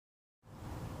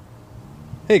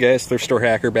Hey guys, Thrift Store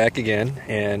Hacker back again,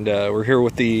 and we're here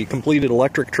with the completed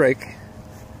electric trike,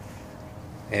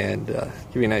 and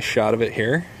give you a nice shot of it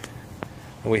here.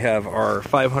 And we have our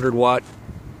 500 watt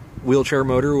wheelchair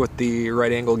motor with the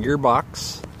right angle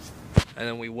gearbox, and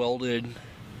then we welded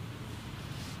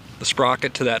the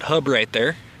sprocket to that hub right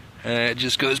there, and it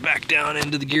just goes back down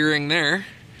into the gearing there.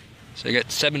 So you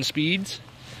got 7 speeds.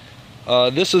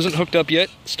 This isn't hooked up yet,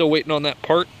 still waiting on that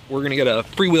part. We're gonna get a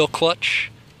freewheel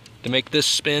clutch to make this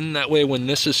spin. That way when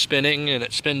this is spinning and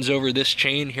it spins over this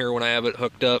chain here when I have it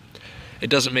hooked up, it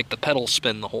doesn't make the pedal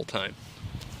spin the whole time.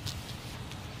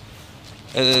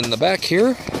 And then in the back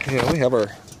here, we have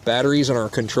our batteries and our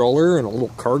controller and a little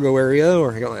cargo area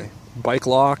where I got my bike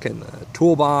lock and a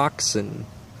toolbox and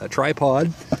a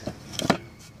tripod.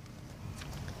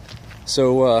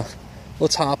 So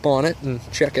let's hop on it and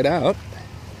check it out.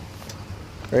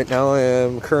 Right now I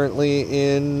am currently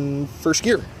in first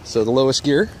gear, so the lowest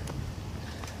gear.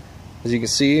 As you can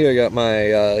see, I got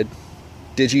my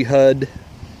Digi-HUD,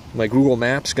 my Google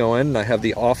Maps going. I have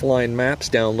the offline maps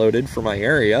downloaded for my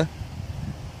area.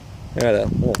 I got a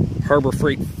little Harbor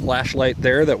Freight flashlight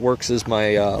there that works as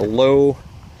my low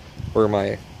or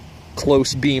my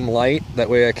close beam light.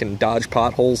 That way I can dodge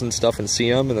potholes and stuff and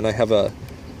see them. And then I have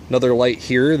another light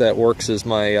here that works as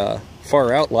my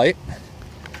far out light.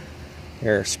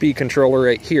 Our speed controller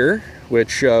right here,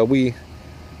 which we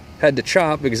had to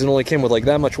chop because it only came with like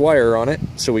that much wire on it.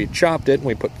 So we chopped it and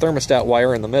we put thermostat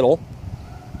wire in the middle.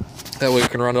 That way we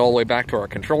can run it all the way back to our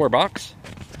controller box.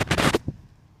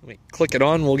 Let me click it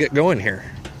on, we'll get going here.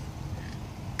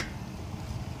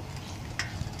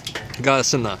 Got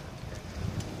us in the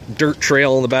dirt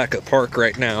trail in the back of the park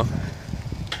right now.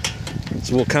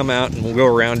 So we'll come out and we'll go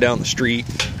around down the street.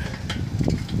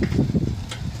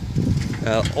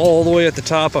 All the way at the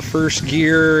top of first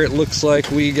gear, it looks like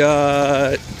we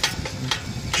got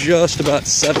just about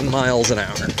 7 miles an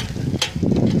hour.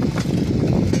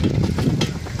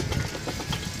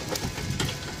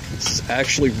 It's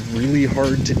actually really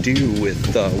hard to do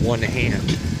with one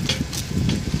hand.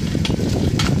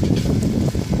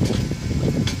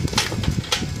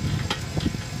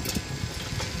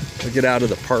 We'll get out of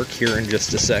the park here in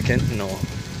just a second, and I'll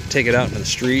take it out into the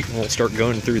street, and we'll start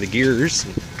going through the gears.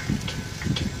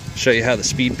 Show you how the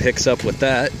speed picks up with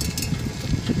that.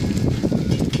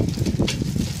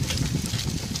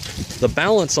 The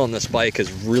balance on this bike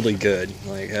is really good.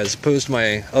 Like, as opposed to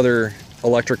my other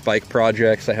electric bike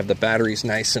projects, I have the batteries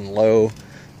nice and low.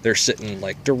 They're sitting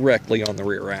like directly on the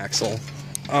rear axle.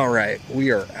 All right, we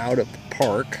are out of the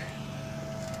park.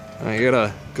 I got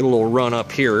a good little run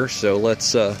up here, so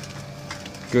let's go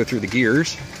through the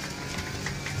gears.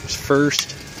 There's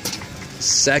first,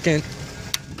 second,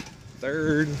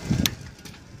 third,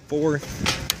 fourth,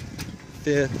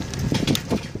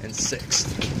 fifth, and sixth.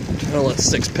 I'll let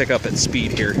 6 pick up at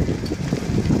speed here.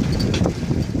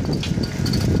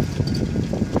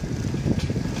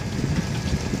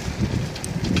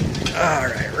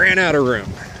 Alright, ran out of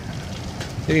room.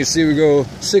 And you see we go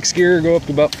 6 gear, go up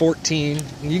to about 14.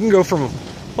 You can go from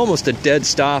almost a dead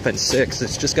stop in 6.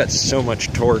 It's just got so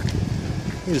much torque.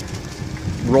 You just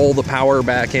roll the power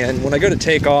back in. When I go to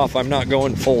take off, I'm not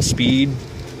going full speed.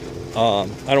 I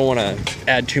don't want to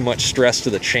add too much stress to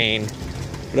the chain.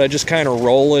 But I just kind of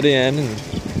roll it in, and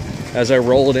as I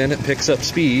roll it in, it picks up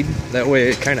speed. That way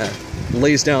it kind of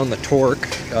lays down the torque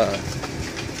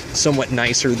somewhat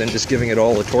nicer than just giving it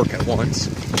all the torque at once.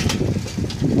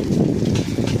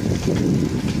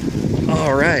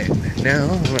 Alright, now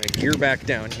I'm going to gear back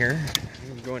down here.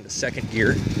 I'm going to second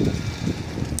gear.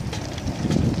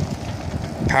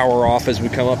 Power off as we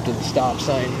come up to the stop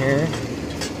sign here.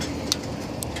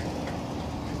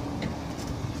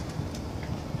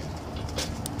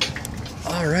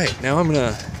 Alright, now I'm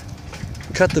going to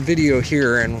cut the video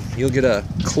here and you'll get a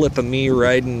clip of me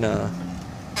riding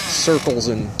circles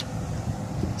and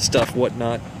stuff,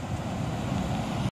 whatnot.